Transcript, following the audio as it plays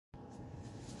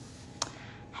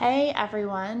Hey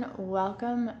everyone,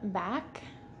 welcome back.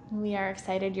 We are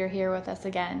excited you're here with us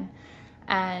again.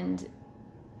 And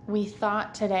we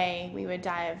thought today we would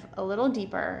dive a little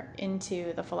deeper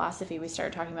into the philosophy we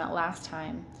started talking about last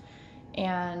time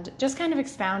and just kind of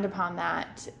expound upon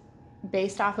that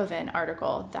based off of an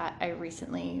article that I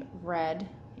recently read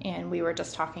and we were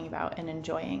just talking about and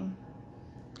enjoying.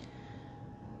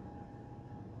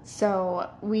 So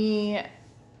we,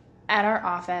 at our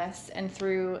office and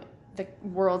through the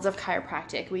worlds of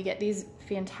chiropractic, we get these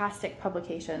fantastic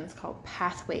publications called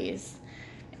Pathways.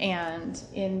 And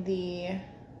in the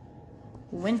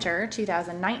winter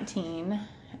 2019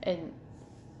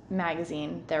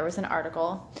 magazine, there was an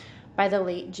article by the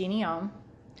late Jeannie Ohm,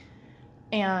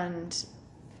 and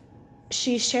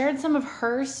she shared some of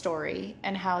her story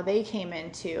and how they came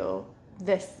into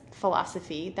this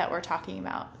philosophy that we're talking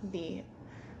about, the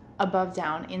above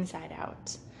down, inside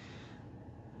out.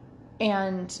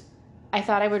 And I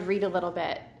thought I would read a little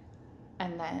bit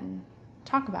and then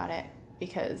talk about it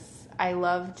because I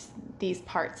loved these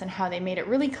parts and how they made it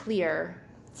really clear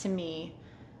to me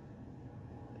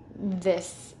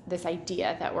this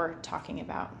idea that we're talking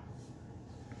about.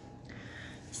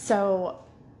 So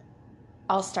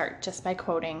I'll start just by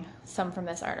quoting some from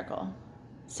this article.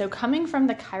 So coming from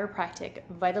the chiropractic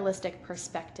vitalistic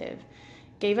perspective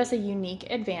gave us a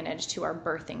unique advantage to our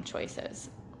birthing choices.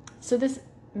 So this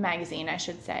magazine, I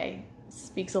should say,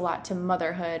 speaks a lot to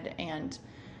motherhood and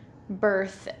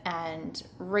birth and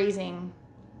raising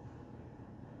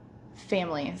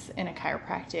families in a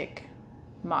chiropractic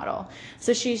model.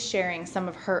 So she's sharing some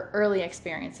of her early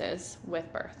experiences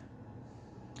with birth.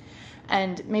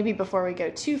 And maybe before we go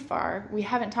too far, we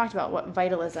haven't talked about what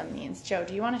vitalism means. Joe,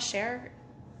 do you want to share?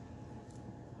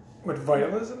 What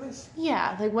vitalism is?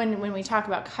 Yeah, like when we talk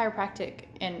about chiropractic,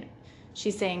 and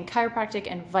she's saying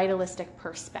chiropractic and vitalistic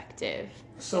perspective.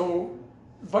 So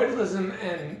vitalism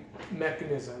and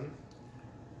mechanism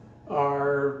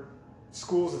are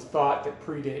schools of thought that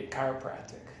predate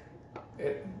chiropractic.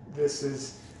 This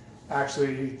is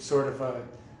actually sort of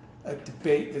a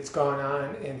debate that's gone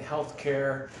on in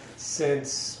healthcare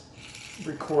since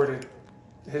recorded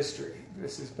history.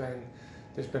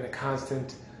 There's been a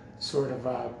constant sort of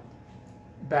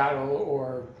battle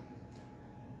or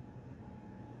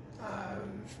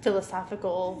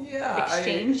philosophical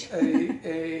exchange.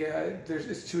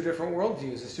 There's two different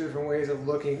worldviews. There's two different ways of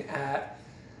looking at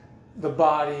the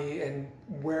body and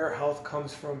where health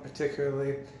comes from,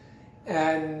 particularly.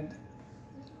 And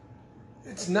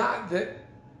it's not that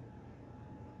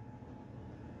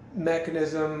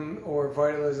mechanism or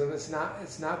vitalism. It's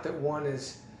not that one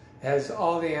has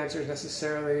all the answers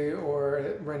necessarily, or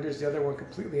it renders the other one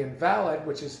completely invalid,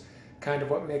 which is kind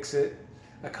of what makes it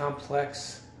a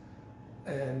complex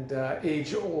and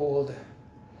age-old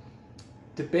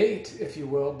debate, if you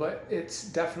will. But it's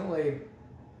definitely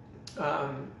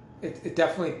it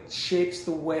definitely shapes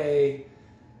the way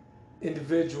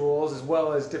individuals, as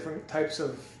well as different types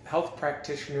of health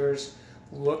practitioners,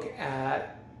 look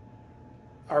at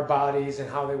our bodies and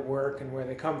how they work and where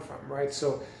they come from, right?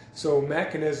 So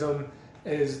mechanism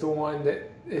is the one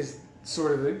that is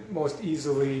sort of the most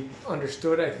easily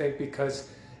understood, I think, because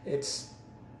it's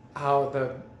how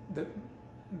the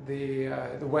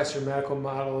Western medical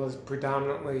model is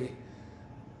predominantly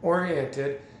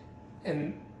oriented,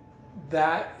 and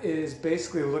that is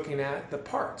basically looking at the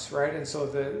parts, right? And so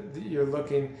you're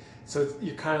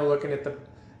kind of looking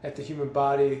at the human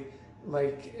body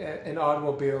like an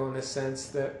automobile, in the sense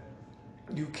that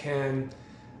you can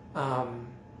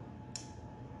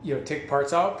take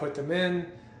parts out, put them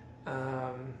in,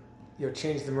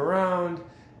 change them around,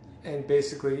 and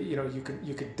basically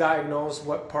you could diagnose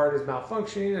what part is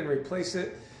malfunctioning and replace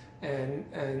it,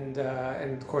 and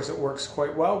of course it works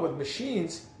quite well with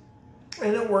machines,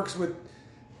 and it works with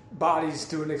bodies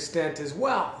to an extent as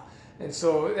well. And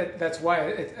so that's why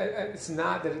it's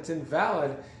not that it's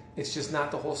invalid. It's just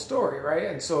not the whole story, right?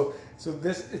 And so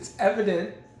it's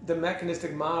evident, the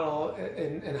mechanistic model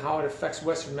and how it affects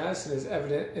Western medicine is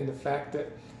evident in the fact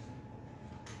that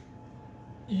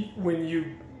when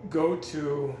you go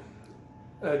to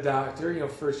a doctor,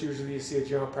 first usually you see a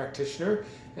general practitioner,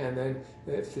 and then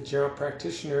if the general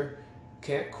practitioner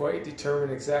can't quite determine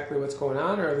exactly what's going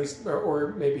on, or at least,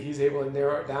 or maybe he's able to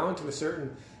narrow it down to a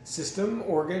certain system,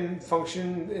 organ,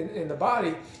 function in the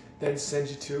body, then sends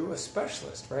you to a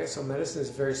specialist, right? So medicine is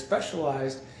very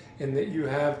specialized in that you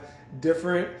have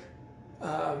different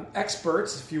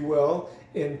experts, if you will,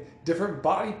 in different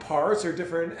body parts or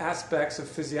different aspects of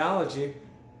physiology,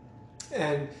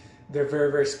 and they're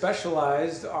very, very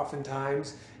specialized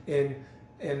oftentimes in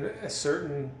a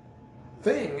certain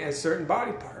thing, a certain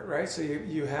body part, right? So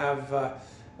you have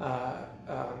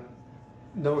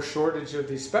no shortage of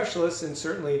these specialists, and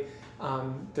certainly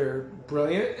they're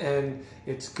brilliant, and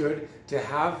it's good to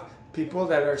have people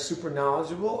that are super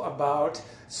knowledgeable about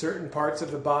certain parts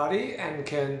of the body and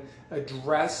can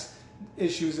address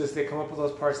issues as they come up with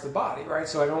those parts of the body, right?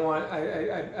 So I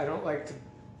don't like to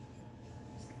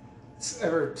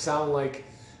ever sound like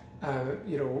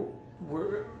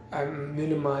I'm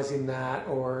minimizing that,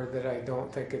 or that I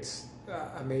don't think it's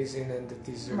amazing, and that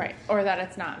these are right, or that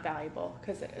it's not valuable,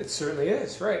 because it is. It certainly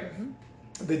is, right? Mm-hmm.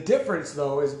 The difference,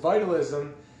 though, is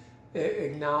vitalism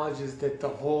acknowledges that the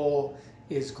whole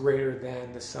is greater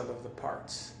than the sum of the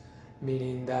parts,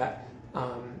 meaning that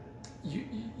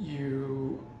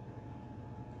you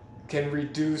can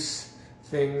reduce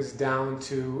things down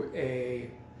to a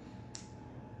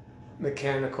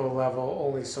mechanical level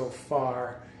only so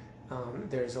far.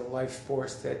 There's a life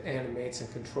force that animates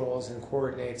and controls and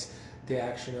coordinates the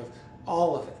action of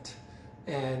all of it.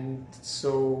 And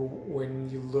so when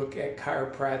you look at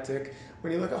chiropractic,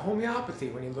 when you look at homeopathy,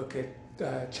 when you look at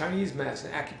Chinese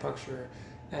medicine, acupuncture,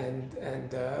 and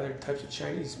other types of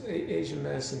Chinese Asian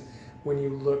medicine, when you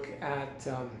look at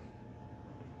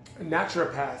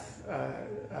naturopath,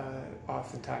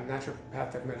 oftentimes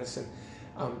naturopathic medicine,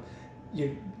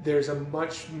 there's a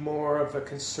much more of a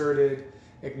concerted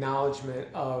acknowledgement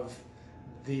of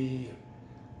the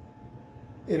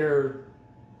inner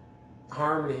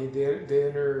harmony, the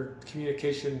inner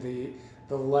communication,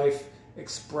 the life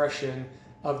expression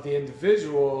of the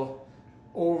individual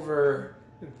over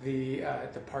the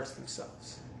parts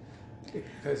themselves.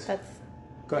 Because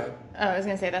go ahead. Oh, I was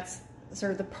going to say that's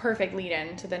sort of the perfect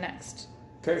lead-in to the next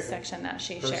section that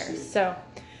she shares.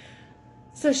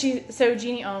 So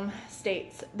Jeannie Ohm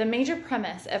states, the major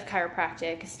premise of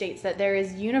chiropractic states that there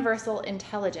is universal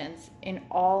intelligence in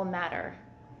all matter.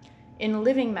 In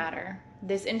living matter,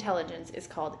 this intelligence is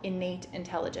called innate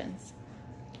intelligence.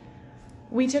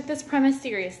 We took this premise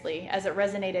seriously as it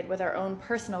resonated with our own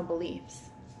personal beliefs.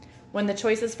 When the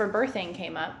choices for birthing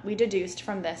came up, we deduced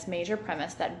from this major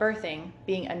premise that birthing,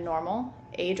 being a normal,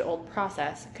 age-old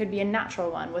process, could be a natural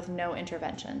one with no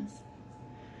interventions.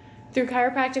 Through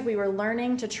chiropractic, we were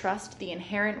learning to trust the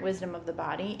inherent wisdom of the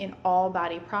body in all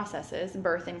body processes,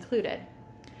 birth included.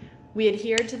 We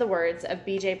adhered to the words of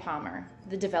B.J. Palmer,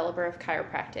 the developer of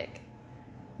chiropractic.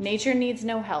 Nature needs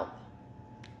no help,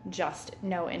 just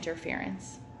no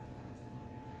interference.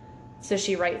 So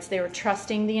she writes, they were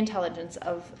trusting the intelligence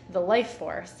of the life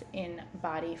force in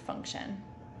body function.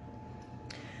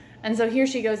 And so here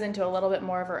she goes into a little bit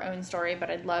more of her own story, but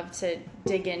I'd love to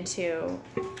dig into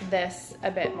this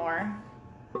a bit more.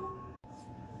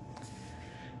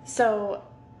 So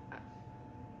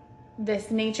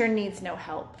this nature needs no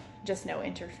help, just no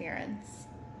interference,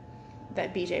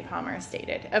 that B.J. Palmer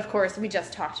stated. Of course, we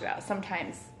just talked about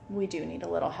sometimes we do need a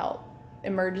little help.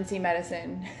 Emergency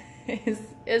medicine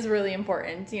is really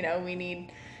important. You know,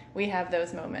 we have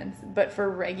those moments. But for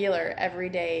regular,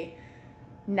 everyday,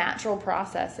 natural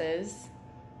processes,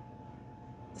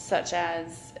 such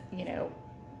as,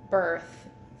 birth,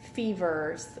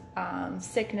 fevers,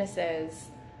 sicknesses,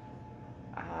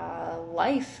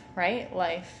 life, right?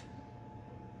 Life.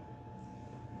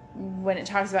 When it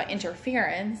talks about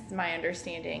interference, my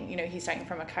understanding, he's talking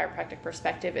from a chiropractic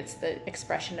perspective, it's the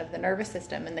expression of the nervous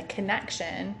system and the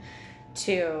connection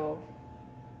to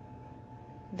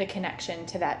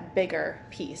that bigger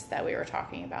piece that we were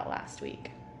talking about last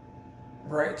week.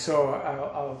 Right. So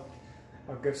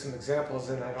I'll give some examples,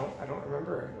 and I don't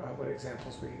remember what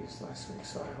examples we used last week,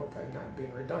 so I hope I'm not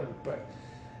being redundant. But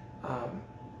I'm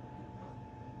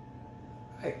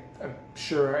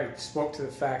sure I spoke to the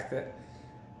fact that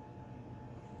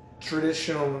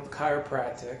traditional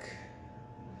chiropractic,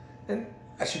 and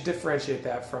I should differentiate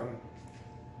that from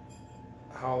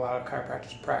how a lot of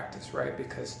chiropractors practice, right?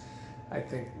 Because I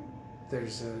think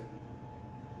there's a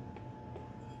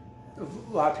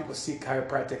lot of people seek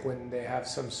chiropractic when they have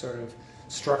some sort of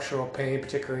structural pain,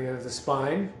 particularly of the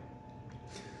spine.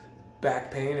 Back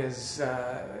pain is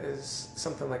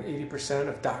something like 80%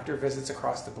 of doctor visits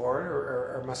across the board,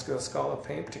 or musculoskeletal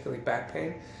pain, particularly back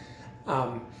pain.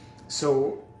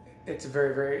 So it's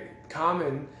very, very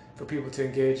common for people to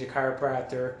engage a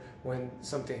chiropractor when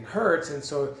something hurts, and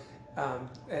so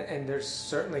and there's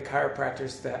certainly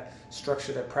chiropractors that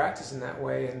structure their practice in that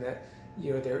way, and that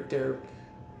they're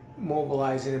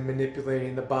mobilizing and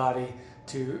manipulating the body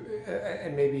to,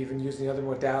 and maybe even using other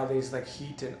modalities like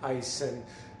heat and ice and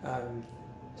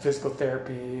physical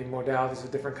therapy modalities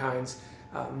of different kinds,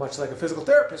 much like a physical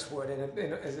therapist would,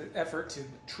 as an effort to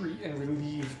treat and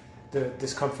relieve the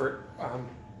discomfort.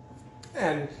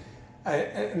 And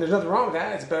there's nothing wrong with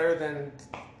that. It's better than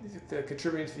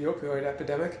contributing to the opioid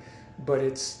epidemic, but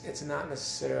it's not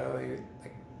necessarily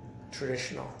like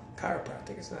traditional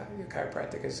chiropractic. It's not.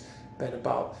 Chiropractic has been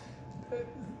about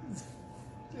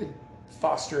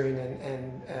fostering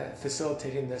and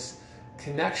facilitating this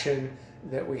connection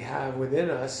that we have within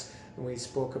us. And we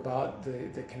spoke about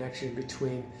the connection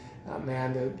between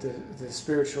man, the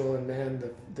spiritual, and man,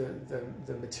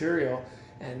 the material,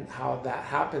 and how that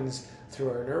happens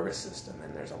through our nervous system.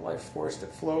 And there's a life force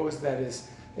that flows that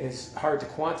is hard to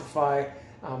quantify,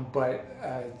 but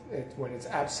when it's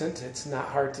absent, it's not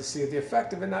hard to see the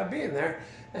effect of it not being there.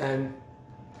 And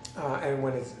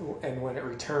when it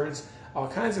returns, all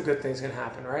kinds of good things can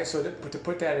happen, right? So to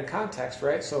put that in context,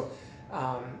 right? So,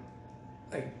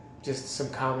 like just some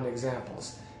common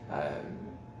examples,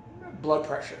 blood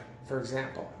pressure, for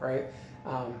example, right?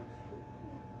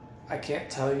 I can't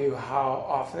tell you how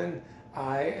often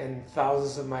I and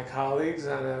thousands of my colleagues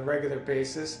on a regular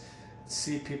basis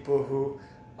see people who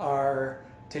are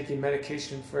taking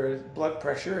medication for blood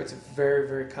pressure. It's a very,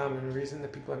 very common reason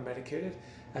that people are medicated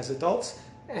as adults,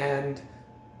 and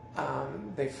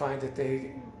they find that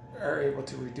they are able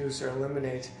to reduce or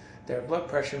eliminate their blood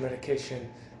pressure medication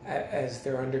as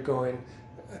they're undergoing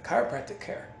chiropractic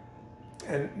care.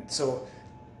 And so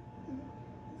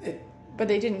But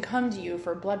they didn't come to you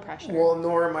for blood pressure. Well,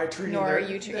 nor am I treating Nor their are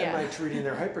you am I treating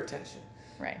their hypertension.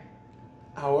 Right.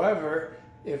 However,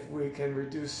 if we can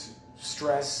reduce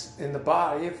stress in the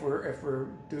body, if we're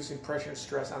reducing pressure and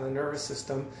stress on the nervous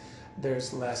system,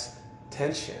 there's less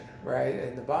tension, right,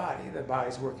 in the body. The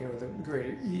body's working with a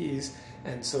greater ease,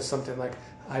 and so something like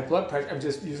high blood pressure, I'm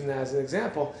just using that as an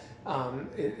example,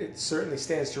 it certainly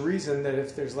stands to reason that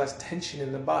if there's less tension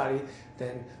in the body,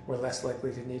 then we're less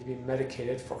likely to need to be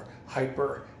medicated for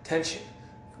hypertension.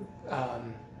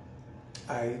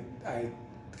 I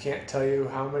can't tell you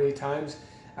how many times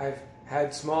I've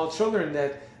had small children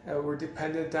that were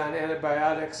dependent on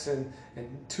antibiotics and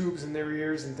tubes in their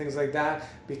ears and things like that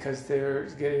because they're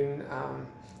getting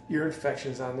ear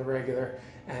infections on the regular,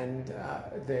 and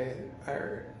they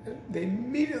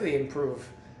immediately improve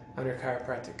under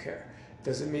chiropractic care.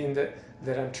 Doesn't mean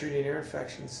that I'm treating ear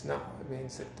infections. No, it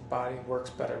means that the body works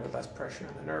better with less pressure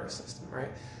on the nervous system,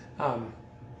 right?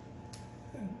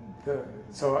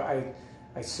 So I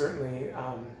certainly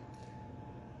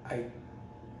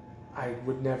I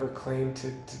would never claim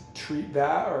to treat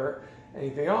that or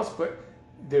anything else, but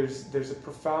there's a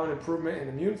profound improvement in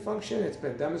immune function. It's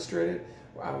been demonstrated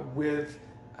with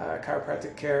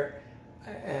chiropractic care,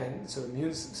 and so the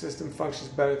immune system functions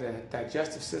better, the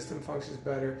digestive system functions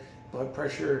better, blood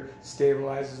pressure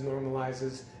stabilizes,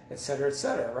 normalizes, et cetera,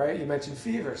 right? You mentioned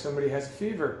fever. Somebody has a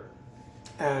fever,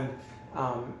 and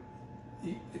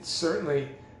it's certainly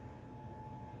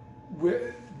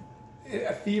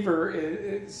a fever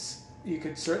is. You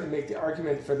could certainly make the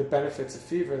argument for the benefits of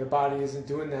fever. The body isn't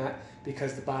doing that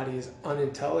because the body is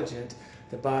unintelligent.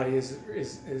 The body is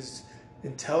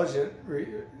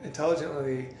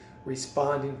intelligently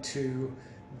responding to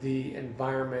the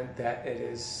environment that it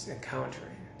is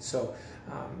encountering. So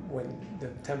when the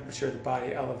temperature of the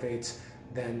body elevates,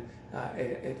 then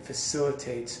it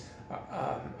facilitates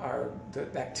the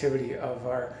activity of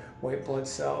our white blood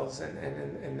cells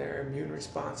and their immune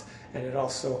response, and it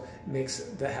also makes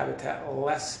the habitat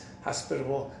less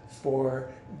hospitable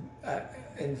for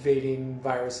invading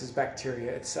viruses,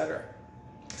 bacteria, etc.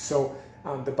 So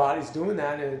the body's doing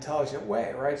that in an intelligent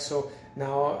way, right? So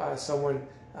now someone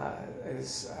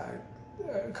is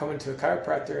coming to a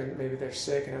chiropractor and maybe they're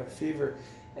sick and have a fever,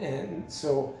 and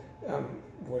so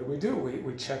what do?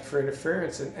 We check for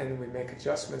interference and we make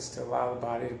adjustments to allow the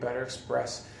body to better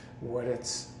express what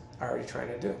it's already trying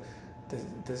to do.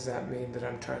 Does that mean that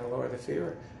I'm trying to lower the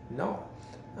fever? No.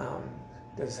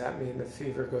 Does that mean the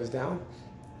fever goes down?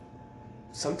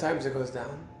 Sometimes it goes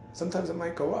down. Sometimes it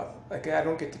might go up. Like, I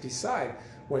don't get to decide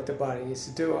what the body needs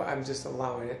to do. I'm just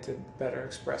allowing it to better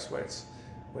express what it's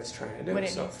trying to do. What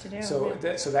it needs to do.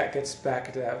 So that gets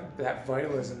back to that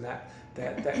vitalism, that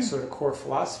sort of core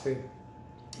philosophy,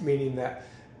 meaning that,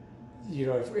 you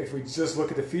know, if we just look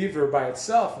at the fever by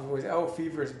itself, and we say, oh,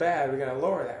 fever is bad, we got to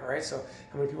lower that, right? So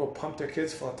how many people pump their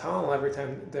kids full of Tylenol every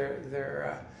time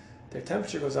their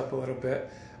temperature goes up a little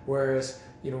bit, whereas,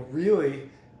 you know,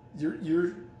 really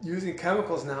you're using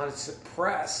chemicals now to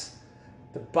suppress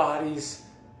the body's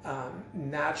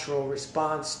natural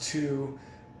response to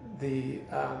the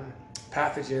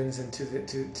pathogens and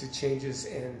to changes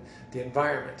in the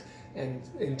environment, and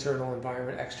internal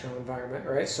environment, external environment,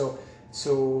 right? So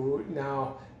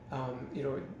now, you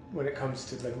know, when it comes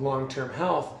to like long-term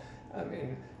health, I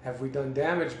mean, have we done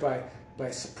damage by by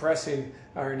suppressing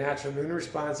our natural immune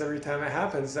response every time it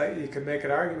happens, that you can make an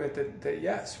argument that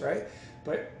yes, right?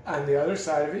 But on the other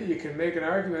side of it, you can make an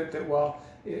argument that, well,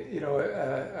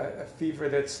 a fever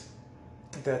that's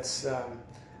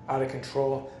out of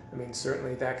control, I mean,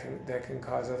 certainly that can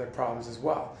cause other problems as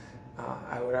well.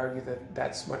 I would argue that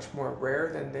that's much more rare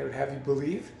than they would have you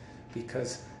believe,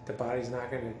 because the body's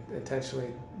not going to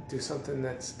intentionally do something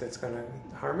that's going to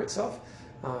harm itself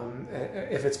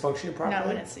if it's functioning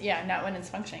properly. Not when it's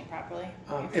functioning properly.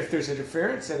 If there's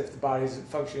interference and if the body's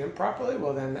functioning improperly,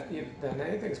 well, then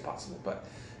anything is possible. But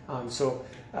so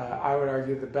I would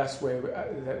argue the best way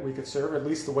that we could serve, or at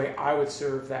least the way I would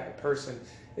serve that person,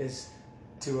 is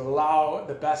to allow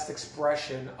the best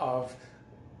expression of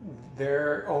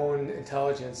their own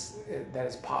intelligence that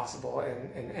is possible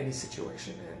in any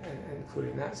situation, and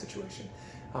including that situation.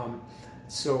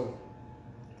 So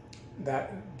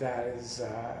that is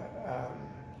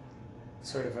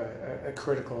sort of a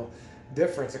critical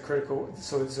difference,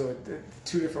 so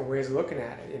two different ways of looking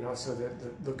at it, so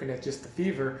looking at just the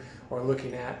fever, or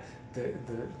looking at the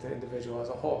individual as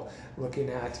a whole, looking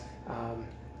at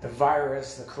the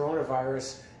virus, the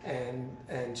coronavirus,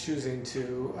 and choosing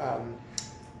to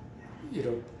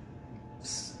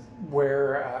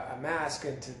wear a mask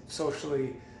and to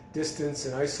socially distance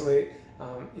and isolate.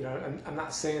 I'm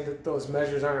not saying that those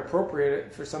measures aren't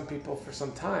appropriate for some people for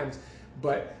some times,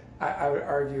 but I would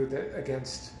argue that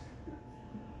against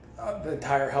the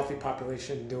entire healthy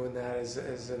population doing that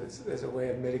as a way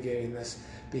of mitigating this,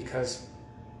 because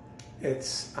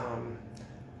it's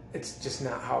just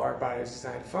not how our body is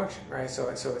designed to function, right? So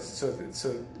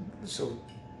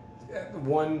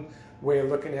one way of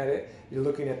looking at it, you're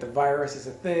looking at the virus as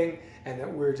a thing, and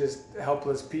that we're just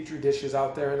helpless petri dishes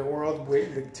out there in the world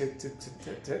waiting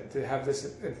to have this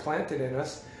implanted in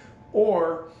us.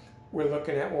 Or we're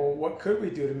looking at, well, what could we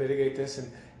do to mitigate this,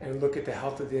 and look at the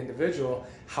health of the individual.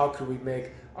 How could we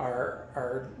make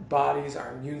our bodies,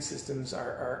 our immune systems,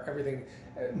 our everything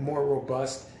more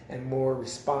robust and more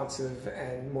responsive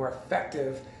and more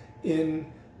effective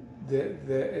in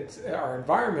our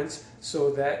environments,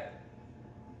 so that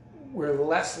we're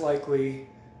less likely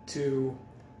to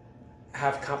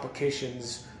have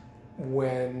complications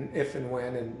if and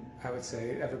when, and I would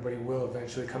say everybody will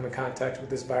eventually come in contact with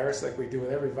this virus, like we do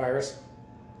with every virus.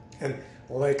 And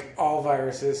like all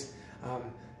viruses,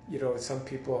 some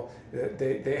people,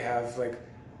 they have like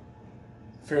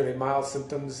fairly mild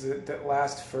symptoms that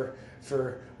last for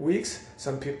weeks.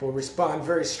 Some people respond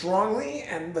very strongly,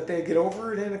 but they get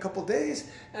over it in a couple days,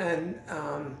 and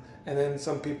then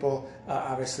some people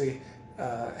obviously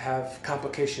have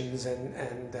complications and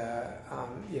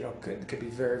could be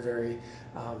very, very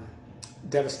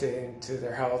devastating to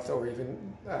their health, or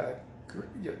even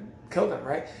kill them,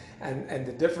 right? And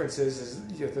the difference is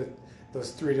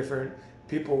those three different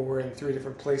people were in three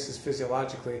different places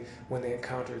physiologically when they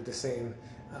encountered the same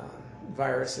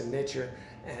virus in nature,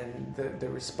 and the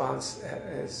response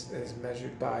is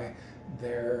measured by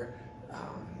their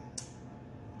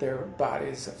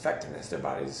body's effectiveness, their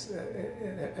body's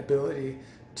ability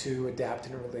to adapt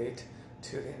and relate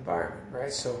to the environment,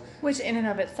 right? So, which in and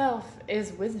of itself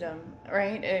is wisdom,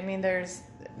 right? I mean, there's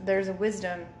a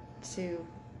wisdom to,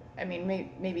 I mean,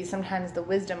 maybe sometimes the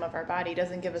wisdom of our body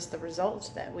doesn't give us the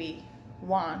result that we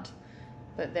want,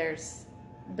 but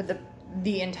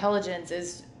the intelligence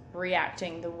is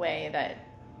reacting the way that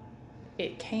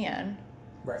it can.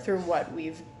 Right. Through what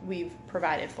we've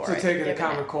provided for so it. So taking the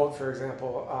common cold, for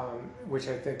example, which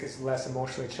I think is less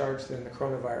emotionally charged than the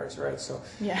coronavirus, right? So,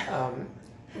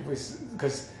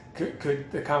 because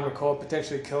could the common cold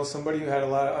potentially kill somebody who had a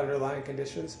lot of underlying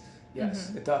conditions? Yes,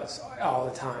 It does, all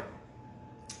the time.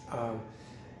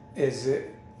 Is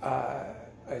it a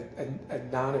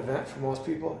non-event for most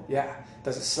people? Yeah.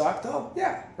 Does it suck though?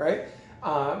 Yeah, right?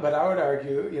 But I would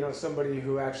argue, somebody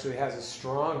who actually has a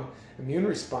strong immune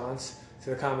response to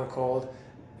the common cold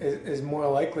is more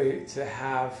likely to you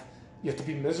have to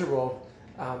be miserable,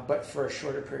 but for a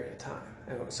shorter period of time.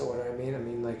 And so what do I mean? I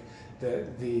mean, like the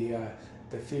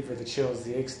fever, the chills,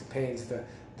 the aches, the pains, the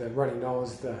runny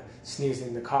nose, the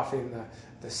sneezing, the coughing,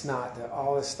 the snot,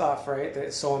 all this stuff, right?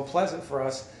 That's so unpleasant for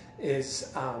us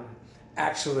is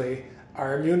actually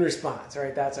our immune response,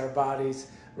 right? That's our bodies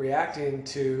reacting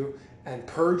to and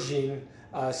purging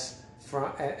us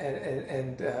from,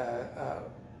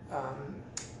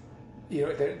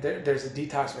 there's a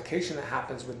detoxification that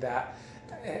happens with that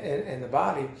in the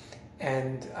body,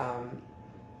 and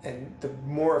the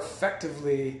more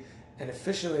effectively and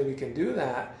efficiently we can do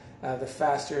that, the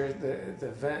faster the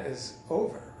event is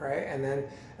over, right? And then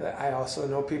I also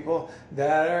know people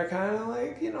that are kind of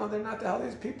like, they're not the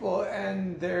healthiest people,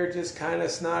 and they're just kind of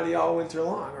snotty all winter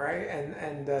long, right?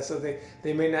 And so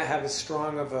they may not have as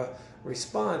strong of a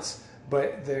response,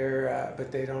 but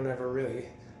they don't ever really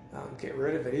get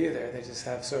rid of it either. They just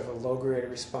have sort of a low grade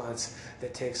response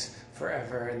that takes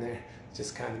forever, and they're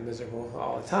just kind of miserable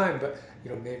all the time. But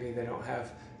maybe they don't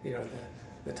have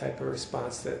the type of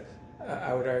response that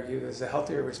I would argue is a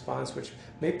healthier response, which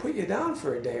may put you down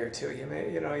for a day or two. You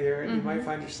may you might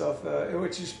find yourself,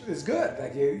 which is good.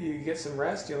 Like you get some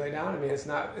rest, you lay down. I mean, it's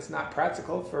not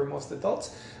practical for most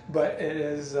adults, but it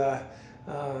is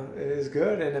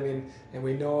good. And I mean, and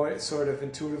we know it sort of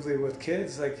intuitively with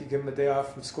kids. Like you give them a day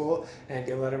off from school and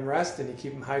you let them rest and you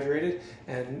keep them hydrated,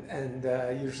 and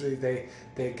usually they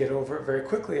get over it very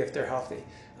quickly if they're healthy.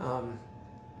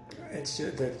 It's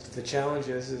just, the challenge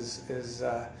is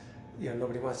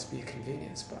nobody wants to be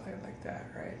convenienced by it like that,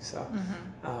 right? So,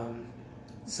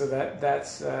 so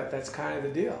that's kind of the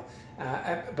deal.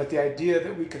 But the idea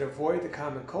that we could avoid the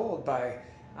common cold by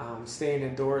staying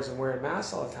indoors and wearing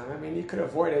masks all the time, I mean, you could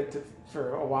avoid it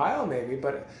for a while maybe,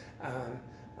 but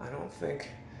I don't think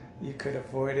you could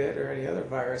avoid it or any other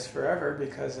virus forever,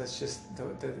 because it's just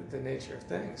the nature of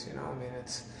things, I mean,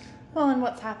 it's... Well, and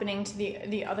what's happening to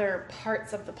the other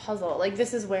parts of the puzzle? Like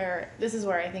this is where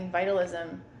I think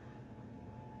vitalism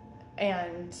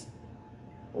and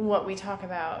what we talk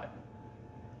about,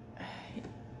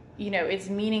 it's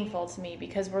meaningful to me,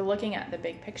 because we're looking at the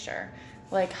big picture.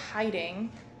 Like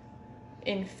hiding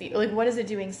in fear, like what is it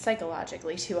doing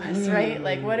psychologically to us, right?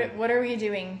 Like what are we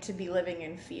doing to be living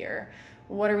in fear?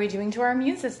 What are we doing to our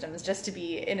immune systems just to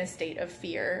be in a state of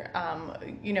fear,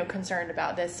 concerned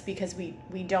about this, because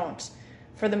we don't,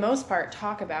 for the most part,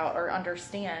 talk about or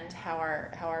understand how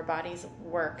our bodies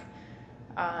work,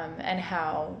 and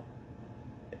how,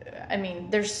 I mean,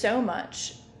 there's so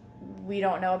much we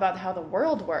don't know about how the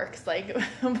world works, like,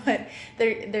 but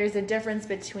there's a difference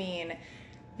between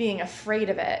being afraid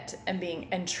of it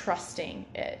and trusting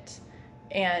it,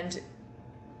 and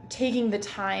taking the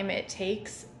time it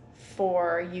takes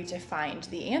for you to find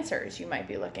the answers you might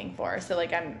be looking for. So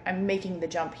like I'm making the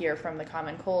jump here from the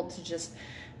common cold to just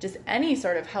any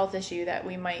sort of health issue that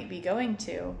we might be going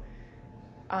to.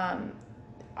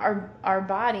 Our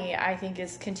body, I think,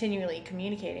 is continually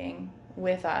communicating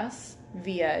with us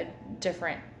via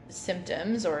different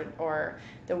symptoms or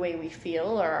the way we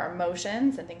feel or our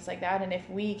emotions and things like that. And if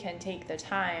we can take the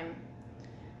time,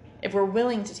 if we're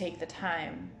willing to take the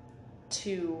time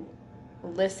to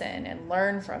listen and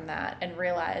learn from that and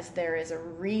realize there is a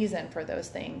reason for those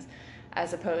things,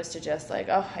 as opposed to just like,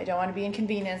 oh, I don't want to be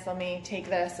inconvenienced, let me take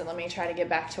this and let me try to get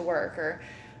back to work, or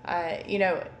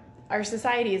our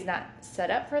society is not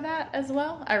set up for that as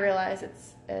well. I realize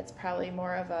it's probably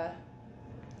more of a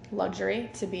luxury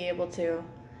to be able to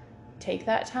take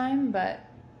that time, but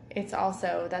it's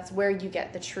also, that's where you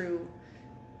get the true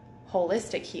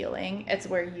holistic healing. It's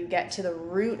where you get to the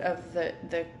root of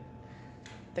the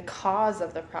cause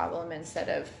of the problem, instead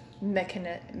of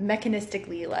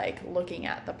mechanistically like looking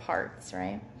at the parts,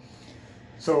 right?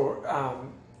 So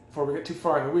before we get too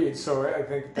far in the weeds, so I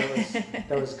think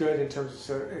that was good in terms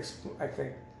of, I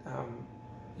think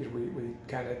we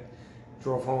kind of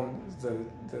drove home the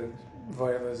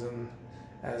vitalism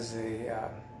as a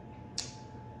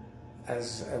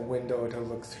window to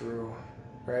look through,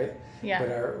 right? Yeah.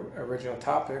 But our original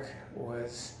topic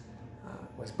was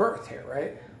birth here,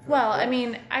 right? Well, I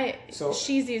mean,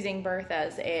 she's using birth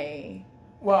as a...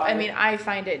 Well, I mean, I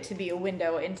find it to be a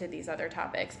window into these other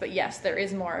topics, but yes, there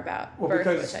is more about birth,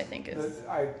 which I think is...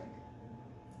 I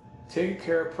take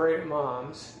care of pregnant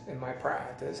moms in my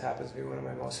practice. Happens to be one of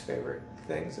my most favorite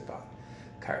things about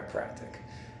chiropractic,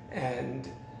 and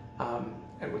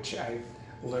which I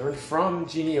learned from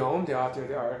Jeannie Ohm, the author of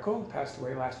the article, passed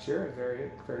away last year. A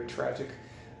very, very tragic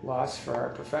loss for our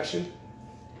profession,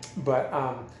 but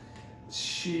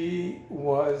she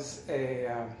was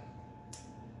a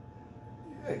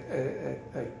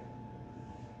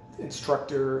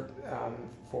instructor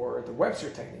for the Webster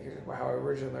technique, how I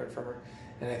originally learned from her.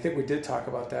 And I think we did talk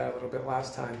about that a little bit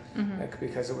last time,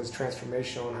 because it was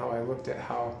transformational and how I looked at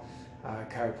how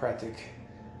chiropractic,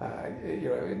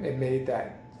 it made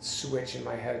that switch in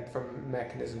my head from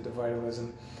mechanism to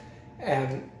vitalism.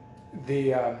 And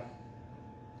the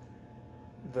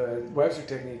Webster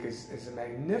technique is a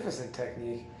magnificent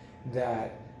technique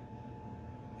that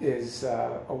is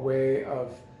a way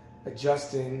of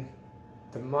adjusting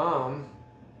the mom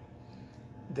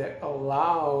that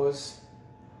allows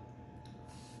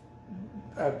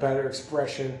a better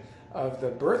expression of the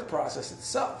birth process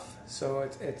itself. So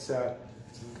it's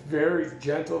very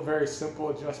gentle, very simple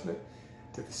adjustment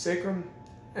to the sacrum,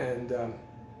 and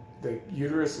the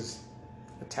uterus is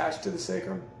attached to the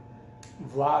sacrum.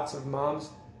 Lots of moms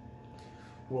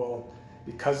will,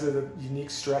 because of the unique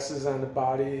stresses on the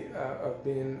body of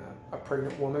being a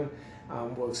pregnant woman,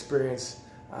 will experience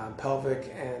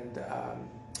pelvic and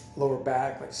lower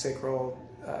back, like sacroiliac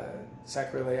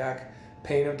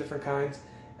pain of different kinds,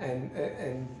 and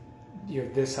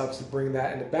this helps to bring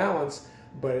that into balance.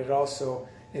 But it also,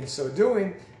 in so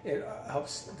doing, it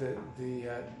helps to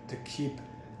keep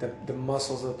the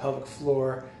muscles of the pelvic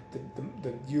floor,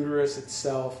 the uterus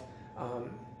itself,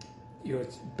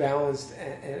 it's balanced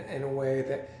in a way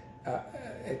that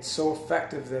it's so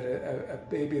effective that a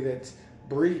baby that's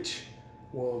breech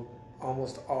will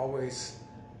almost always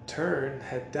turn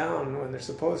head down when they're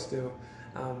supposed to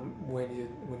when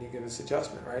you give this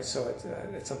adjustment, right? So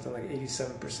it's something like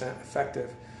 87%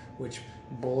 effective, which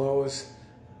blows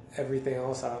everything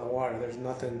else out of the water. There's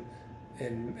nothing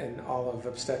in all of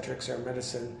obstetrics or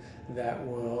medicine that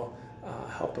will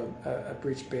help a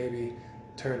breech baby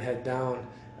turn head down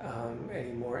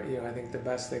anymore. I think the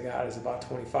best they got is about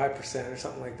 25% or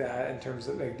something like that in terms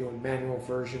of like doing manual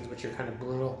versions, which are kind of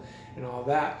brutal and all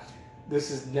that.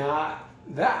 This is not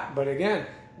that, but again,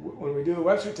 when we do the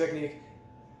Webster technique,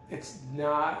 it's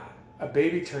not a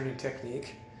baby turning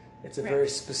technique. It's a very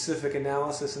specific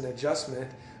analysis and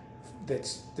adjustment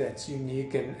that's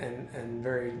unique and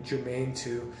very germane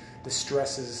to the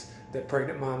stresses that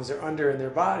pregnant moms are under in their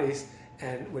bodies,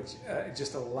 and which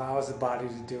just allows the body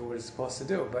to do what it's supposed to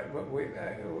do. But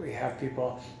we have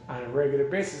people on a regular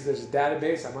basis. There's a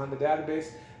database. I'm on the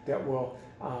database that will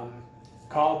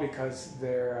call because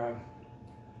they're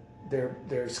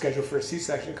scheduled for a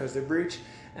C-section because they're breech,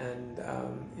 and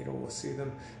we'll see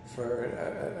them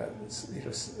for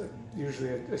usually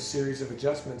a series of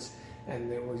adjustments,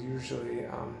 and they will usually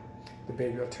the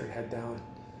baby will turn head down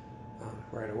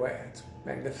right away. It's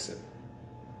magnificent.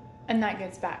 And that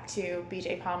gets back to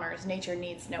B.J. Palmer's nature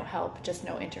needs no help, just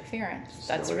no interference.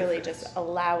 That's no really interference. Just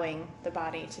allowing the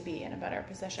body to be in a better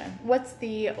position. What's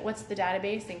the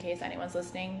database in case anyone's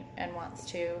listening and wants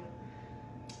to?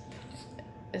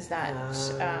 Is that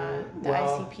the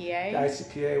ICPA? The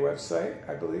ICPA website,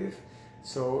 I believe.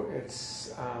 So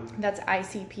it's that's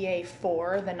ICPA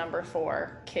 4, the number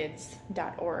 4,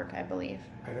 kids.org, I believe.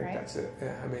 I think that's it.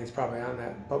 Yeah, I mean it's probably on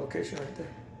that publication right there.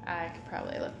 I could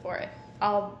probably look for it.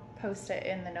 I'll post it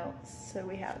in the notes so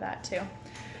we have that too.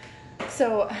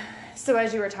 So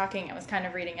as you were talking, I was kind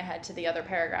of reading ahead to the other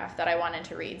paragraph that I wanted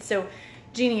to read. So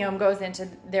Genome goes into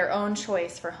their own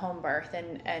choice for home birth,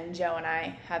 and Joe and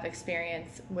I have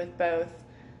experience with both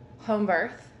home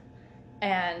birth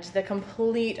and the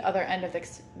complete other end of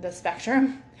the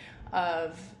spectrum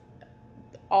of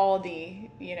all the,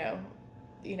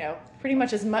 pretty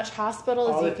much as much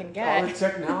hospital as you can get. All the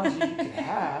technology you can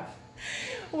have.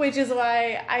 Which is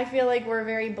why I feel like we're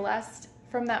very blessed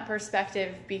from that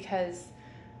perspective, because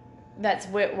that's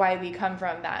why we come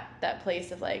from that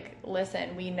place of like,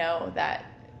 listen, we know that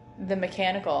the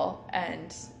mechanical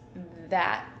and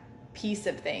that piece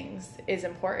of things is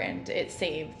important. It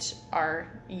saved our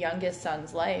youngest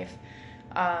son's life.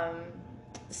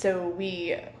 So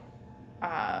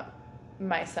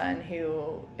my son,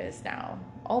 who is now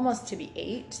almost to be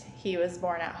 8, he was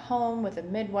born at home with a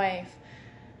midwife.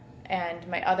 And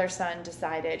my other son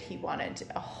decided he wanted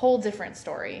a whole different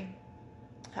story.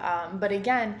 But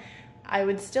again, I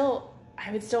would still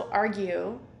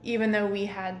argue, even though we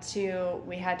had to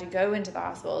go into the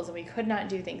hospitals and we could not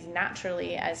do things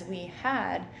naturally as we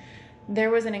had, there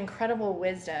was an incredible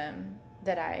wisdom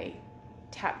that I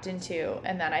tapped into,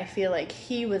 and that I feel like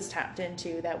he was tapped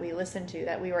into, that we listened to,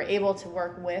 that we were able to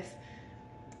work with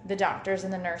the doctors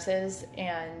and the nurses.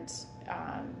 And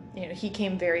he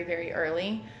came very, very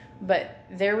early. But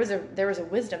there was a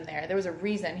wisdom there. There was a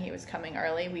reason he was coming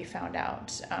early. We found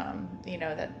out,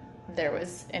 that there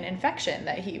was an infection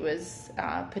that he was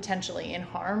potentially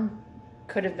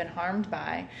could have been harmed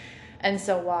by. And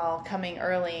so while coming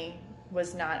early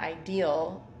was not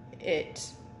ideal, it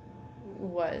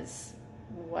was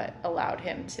what allowed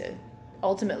him to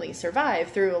ultimately survive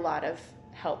through a lot of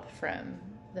help from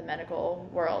the medical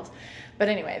world. But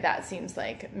anyway, that seems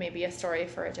like maybe a story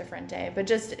for a different day. But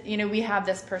just, we have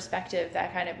this perspective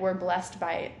that kind of, we're blessed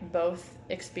by both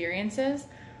experiences,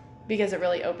 because it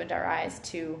really opened our eyes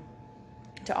to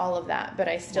all of that. But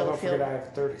I still feel... Don't forget I have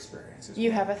a third experience as well.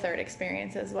 You have a third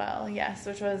experience as well, yes,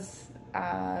 which was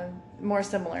more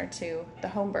similar to the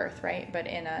home birth, right? But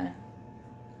in a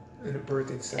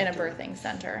birthing center. In a birthing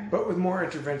center. But with more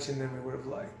intervention than we would have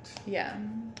liked. Yeah.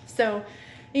 So,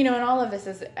 and all of this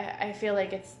is, I feel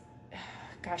like it's,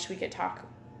 gosh, we could talk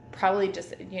probably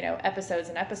just, episodes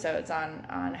and episodes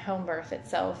on home birth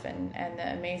itself and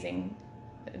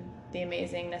the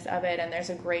amazingness of it. And there's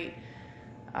a great,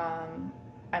 I'm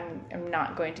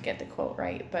not going to get the quote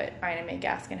right, but Ina May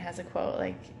Gaskin has a quote,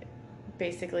 like,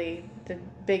 basically the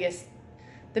biggest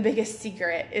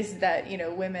secret is that,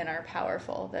 women are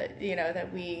powerful, that,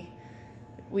 that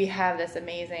we have this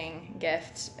amazing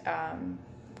gift,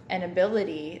 and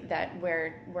ability that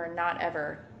we're not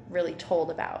ever really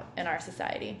told about in our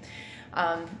society.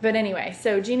 But anyway,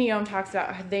 so Gina Yom talks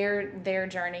about their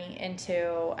journey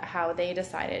into how they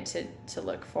decided to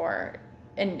look for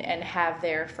and have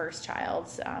their first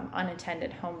child's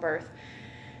unattended home birth.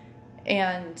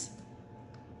 And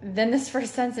then this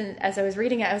first sentence, as I was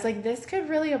reading it, I was like, this could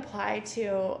really apply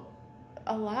to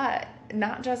a lot,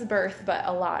 not just birth, but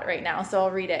a lot right now. So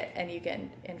I'll read it and you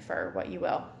can infer what you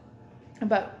will.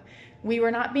 But we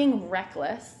were not being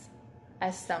reckless,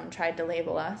 as some tried to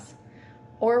label us,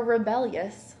 or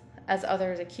rebellious, as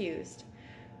others accused.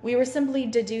 We were simply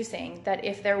deducing that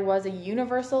if there was a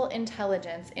universal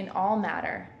intelligence in all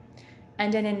matter,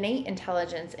 and an innate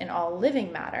intelligence in all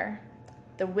living matter,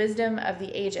 the wisdom of the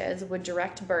ages would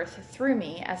direct birth through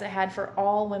me as it had for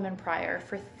all women prior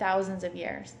for thousands of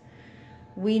years.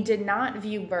 We did not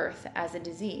view birth as a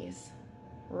disease.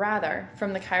 Rather,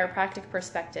 from the chiropractic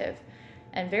perspective,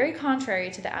 and very contrary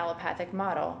to the allopathic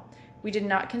model, we did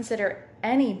not consider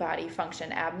any body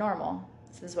function abnormal.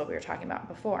 This is what we were talking about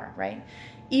before, right?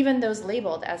 Even those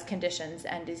labeled as conditions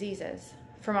and diseases.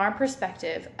 From our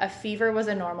perspective, a fever was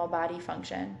a normal body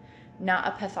function, not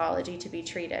a pathology to be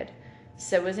treated.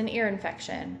 So was an ear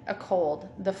infection, a cold,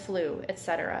 the flu,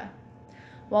 etc.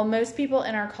 While most people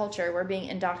in our culture were being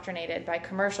indoctrinated by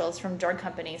commercials from drug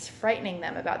companies frightening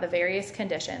them about the various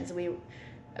conditions, we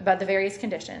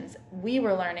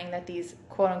were learning that these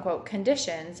quote-unquote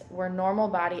conditions were normal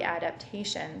body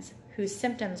adaptations whose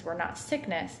symptoms were not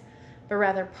sickness, but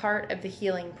rather part of the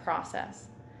healing process.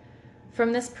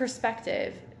 From this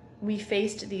perspective, we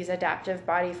faced these adaptive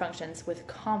body functions with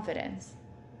confidence,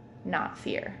 not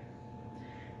fear.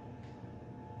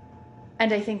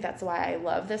 And I think that's why I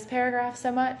love this paragraph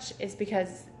so much, is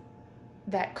because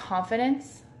that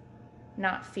confidence,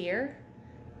 not fear,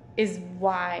 is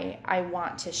why I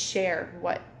want to share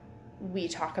what we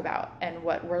talk about and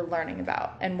what we're learning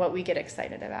about and what we get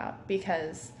excited about.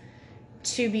 Because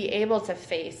to be able to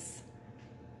face,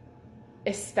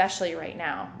 especially right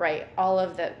now, right, all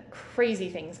of the crazy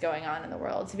things going on in the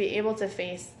world, to be able to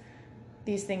face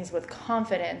these things with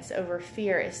confidence over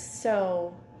fear is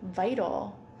so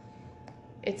vital.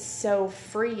 It's so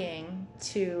freeing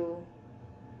to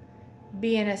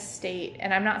be in a state,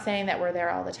 and I'm not saying that we're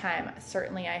there all the time.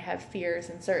 Certainly I have fears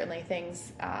and certainly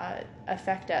things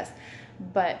affect us,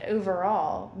 but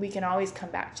overall we can always come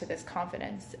back to this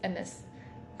confidence, and this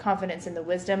confidence in the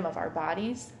wisdom of our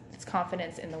bodies, this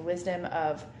confidence in the wisdom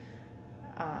of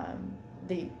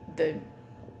the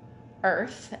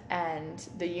earth and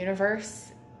the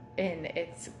universe in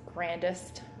its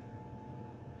grandest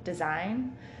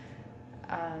design.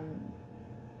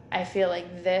 I feel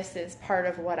like this is part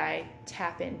of what I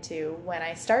tap into when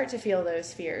I start to feel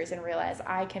those fears and realize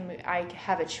I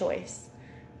have a choice.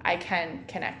 I can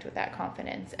connect with that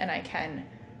confidence, and I can,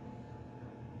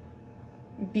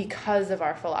 because of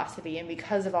our philosophy and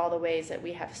because of all the ways that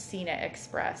we have seen it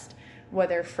expressed,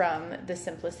 whether from the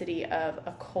simplicity of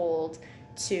a cold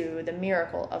to the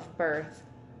miracle of birth,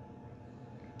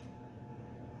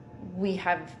 we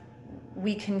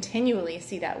continually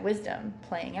see that wisdom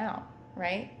playing out,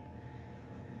 right?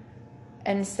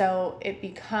 And so it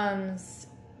becomes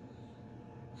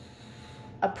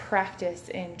a practice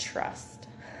in trust.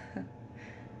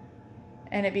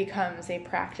 And it becomes a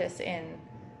practice in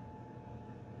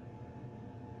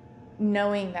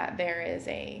knowing that there is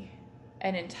an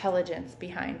intelligence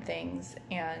behind things,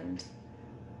 and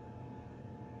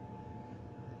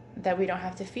that we don't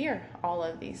have to fear all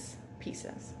of these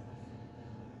pieces.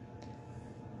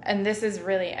 And this is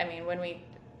really,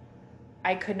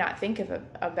 I could not think of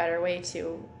a better way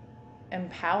to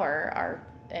empower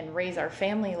and raise our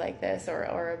family like this,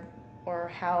 or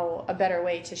how a better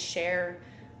way to share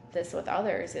this with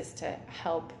others is to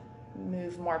help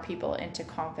move more people into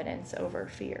confidence over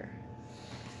fear.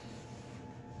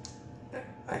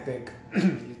 I think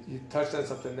you touched on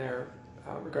something there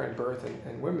regarding birth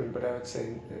and women, but I would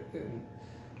say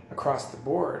across the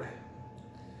board,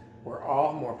 we're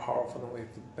all more powerful than we've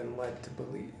been led to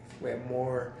believe. We have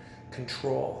more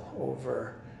control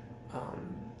over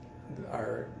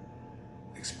our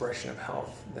expression of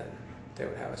health than they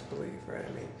would have us believe, right?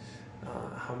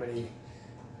 How many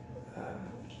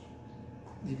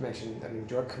you mentioned, I mean,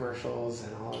 drug commercials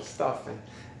and all this stuff, and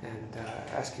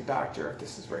ask your doctor if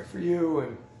this is right for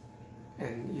you,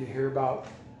 and you hear about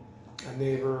a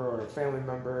neighbor or a family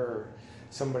member or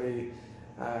somebody,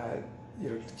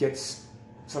 gets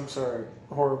some sort of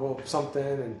horrible something,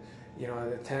 and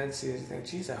the tendency is to think,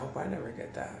 geez, I hope I never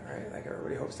get that, right? Like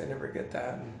everybody hopes they never get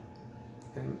that,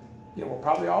 and we'll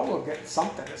probably all will get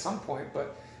something at some point,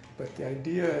 but the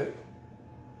idea,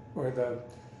 or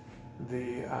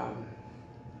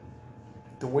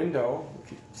the window, we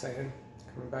keep saying,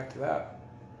 coming back to that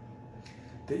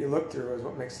you look through is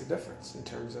what makes the difference in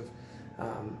terms of,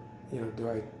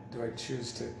 do I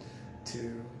choose to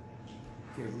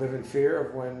live in fear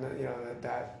of when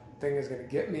that thing is going to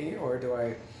get me, or do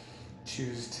I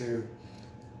choose to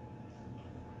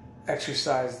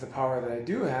exercise the power that I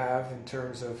do have in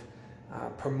terms of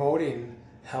promoting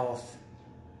health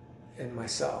in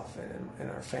myself and in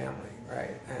our family,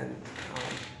 right?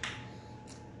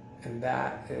 And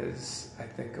that is, I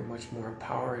think, a much more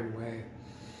empowering way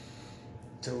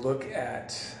to look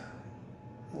at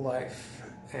life,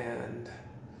 and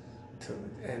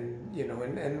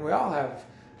we all have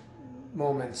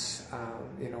moments.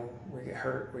 We get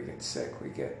hurt, we get sick, we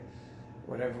get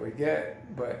whatever we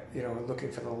get, but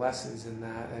looking for the lessons in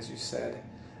that, as you said,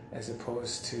 as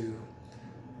opposed to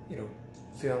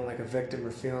feeling like a victim,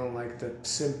 or feeling like the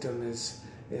symptom is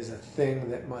a thing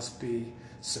that must be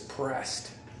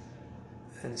suppressed,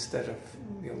 instead of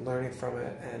learning from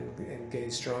it and getting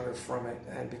stronger from it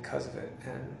and because of it,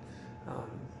 and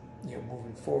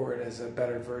moving forward as a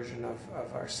better version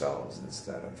of ourselves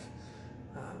instead of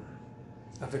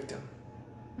a victim.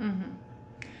 Mm-hmm.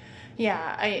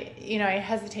 Yeah, I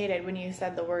hesitated when you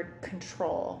said the word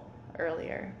control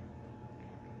earlier,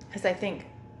 because I think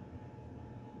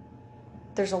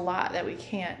there's a lot that we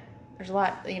can't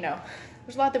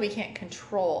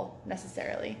control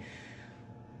necessarily,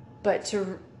 but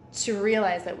to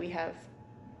realize that we have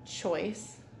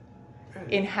choice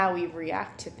in how we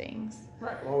react to things.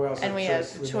 Right. Well, we also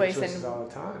have choices all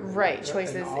the time. Right.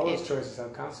 Choices. And all those choices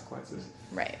have consequences.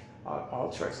 Right.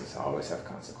 All choices always have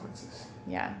consequences.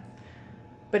 Yeah.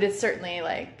 But it's certainly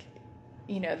like,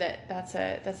 that's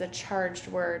a charged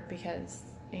word, because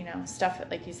stuff,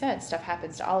 like you said, stuff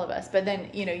happens to all of us. But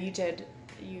then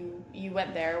you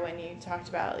went there when you talked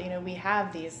about we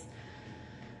have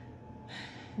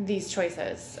these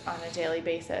choices on a daily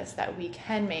basis that we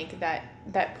can make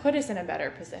that put us in a better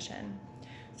position.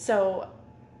 So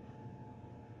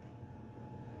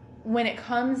when it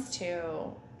comes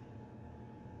to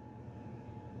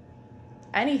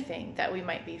anything that we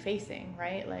might be facing,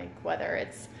 right? Like whether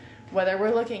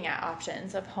we're looking at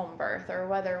options of home birth, or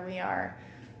whether we are,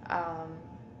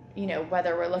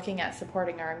 whether we're looking at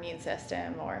supporting our immune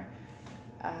system, or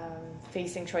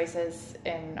facing choices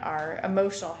in our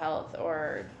emotional health,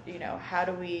 or how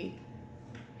do we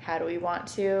want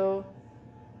to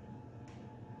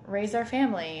raise our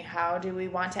family, how do we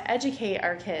want to educate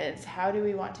our kids, how do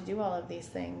we want to do all of these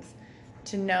things,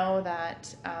 to know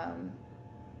that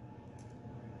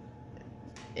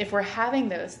if we're having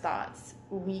those thoughts,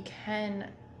 we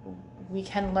can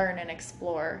learn and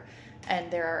explore, and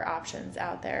there are options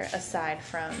out there aside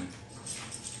from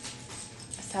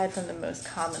the most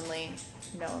commonly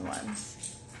known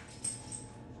ones.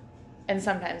 And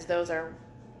sometimes those are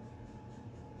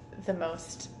the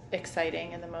most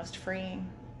exciting and the most freeing.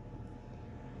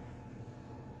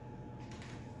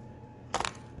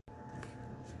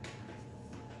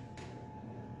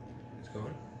 It's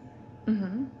going.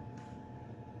 Mm-hmm.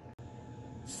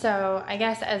 So I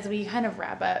guess as we kind of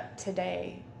wrap up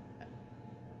today,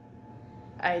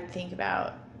 I think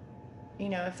about,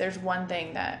 if there's one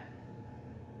thing that,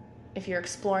 if you're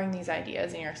exploring these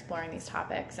ideas and you're exploring these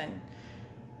topics, and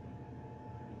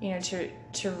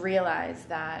to realize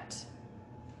that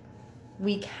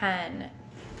we can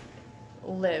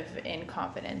live in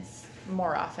confidence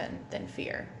more often than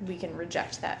fear. We can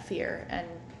reject that fear and,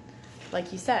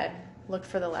 like you said, look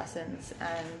for the lessons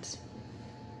and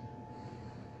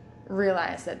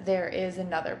realize that there is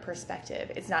another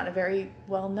perspective. It's not a very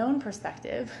well-known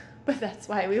perspective, but that's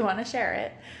why we want to share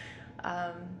it.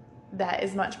 That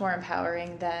is much more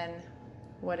empowering than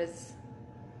what is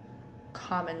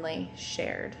commonly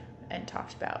shared and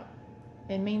talked about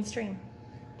in mainstream.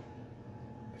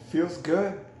 It feels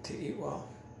good to eat well.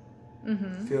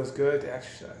 Mm-hmm. It feels good to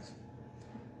exercise.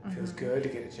 It Mm-hmm. feels good to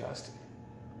get adjusted.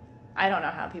 I don't know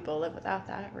how people live without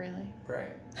that, really.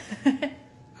 Right.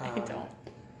 I don't.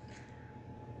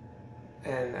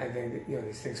 And I think that,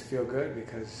 these things feel good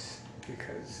because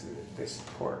they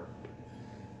support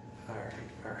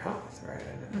our health, right?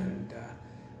 And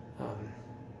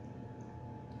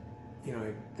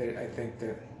I think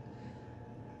that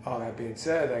all that being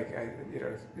said, like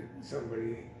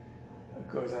somebody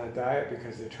goes on a diet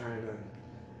because they're trying to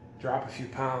drop a few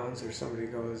pounds, or somebody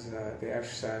goes they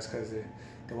exercise because they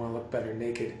want to look better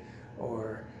naked,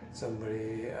 or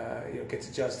somebody gets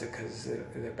adjusted because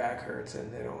their back hurts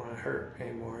and they don't want to hurt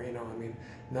anymore.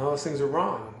 None of those things are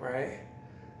wrong, right?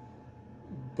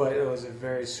 But it was a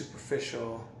very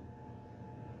superficial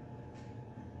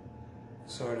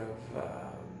sort of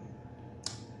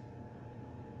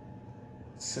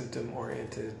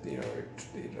symptom-oriented,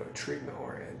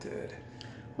 treatment-oriented.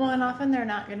 Well, and often they're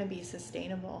not going to be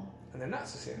sustainable. And they're not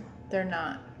sustainable. They're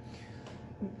not.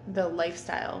 The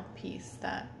lifestyle piece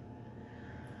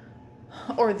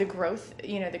or the growth,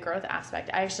 the growth aspect.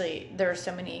 There are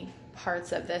so many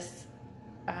parts of this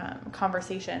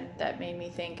conversation that made me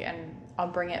think, and I'll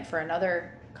bring it for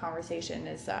another conversation,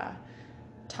 is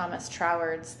Thomas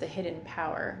Troward's The Hidden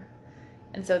Power.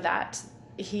 And so that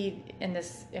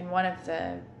in one of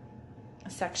the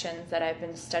sections that I've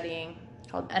been studying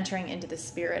called Entering into the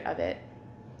Spirit of It,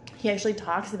 he actually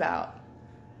talks about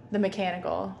the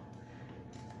mechanical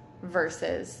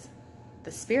versus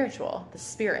the spiritual, the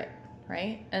spirit,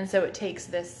 right? And so it takes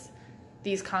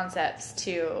these concepts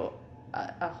to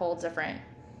a whole different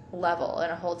level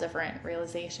and a whole different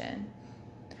realization.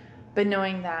 But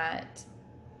knowing that,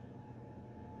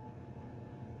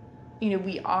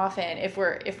 we often, if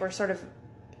we're sort of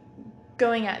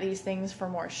going at these things for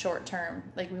more short term,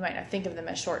 like we might not think of them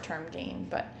as short term gain,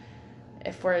 but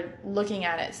if we're looking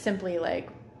at it simply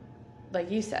like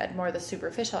you said, more the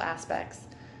superficial aspects,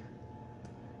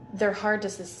 they're hard to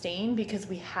sustain because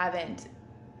we haven't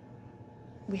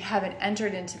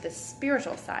entered into the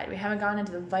spiritual side. We haven't gone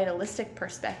into the vitalistic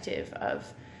perspective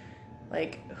of,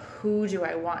 like, who do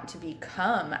I want to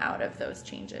become out of those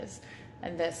changes?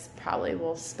 And this probably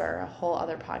will spur a whole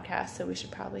other podcast, so we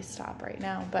should probably stop right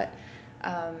now. But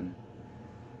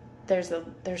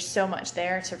there's so much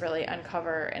there to really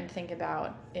uncover and think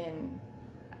about in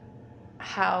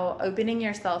how opening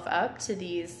yourself up to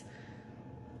these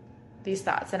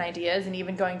thoughts and ideas, and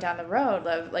even going down the road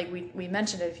of, like we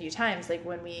mentioned it a few times, like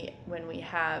when we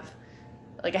have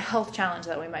like a health challenge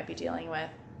that we might be dealing with,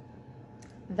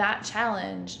 that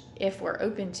challenge, if we're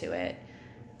open to it,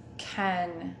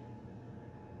 can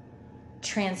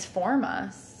transform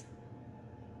us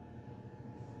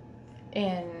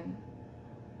in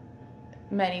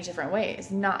many different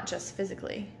ways, not just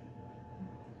physically,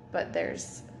 but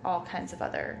there's all kinds of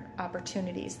other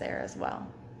opportunities there as well.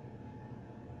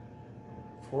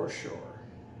 For sure.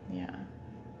 Yeah.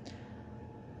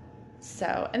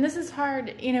 So, and this is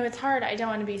hard, it's hard. I don't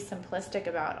want to be simplistic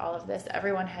about all of this.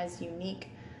 Everyone has unique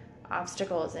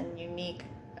obstacles and unique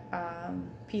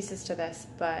pieces to this,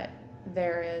 but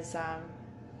there is,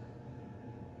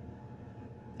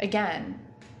 again,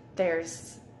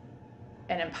 there's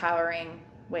an empowering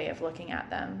way of looking at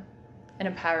them, an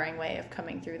empowering way of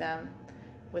coming through them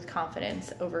with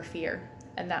confidence over fear.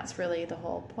 And that's really the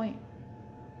whole point.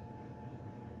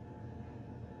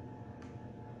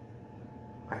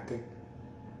 I think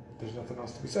there's nothing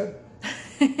else to be said.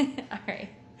 All right.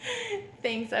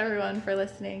 Thanks, everyone, for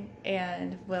listening,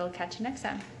 and we'll catch you next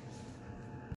time.